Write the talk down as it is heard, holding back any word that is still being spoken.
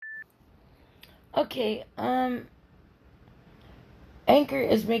Okay, Anchor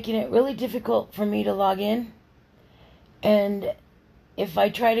is making it really difficult for me to log in. And if I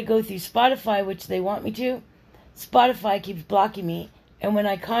try to go through Spotify, which they want me to, Spotify keeps blocking me. And when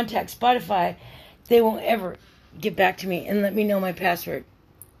I contact Spotify, they won't ever get back to me and let me know my password.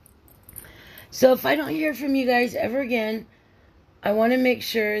 So if I don't hear from you guys ever again, I want to make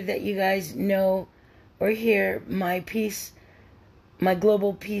sure that you guys know or hear my peace, my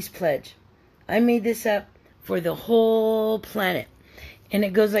global peace pledge. I made this up for the whole planet. And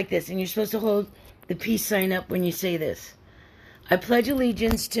it goes like this. And you're supposed to hold the peace sign up when you say this. I pledge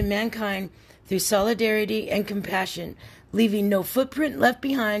allegiance to mankind through solidarity and compassion, leaving no footprint left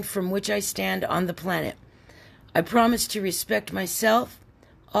behind from which I stand on the planet. I promise to respect myself,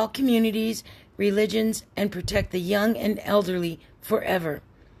 all communities, religions, and protect the young and elderly forever.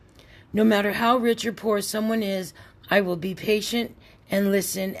 No matter how rich or poor someone is, I will be patient and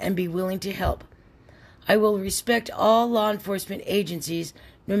listen and be willing to help. I will respect all law enforcement agencies,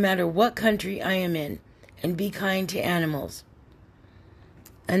 no matter what country I am in, and be kind to animals.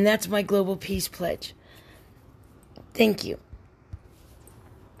 And that's my global peace pledge. Thank you.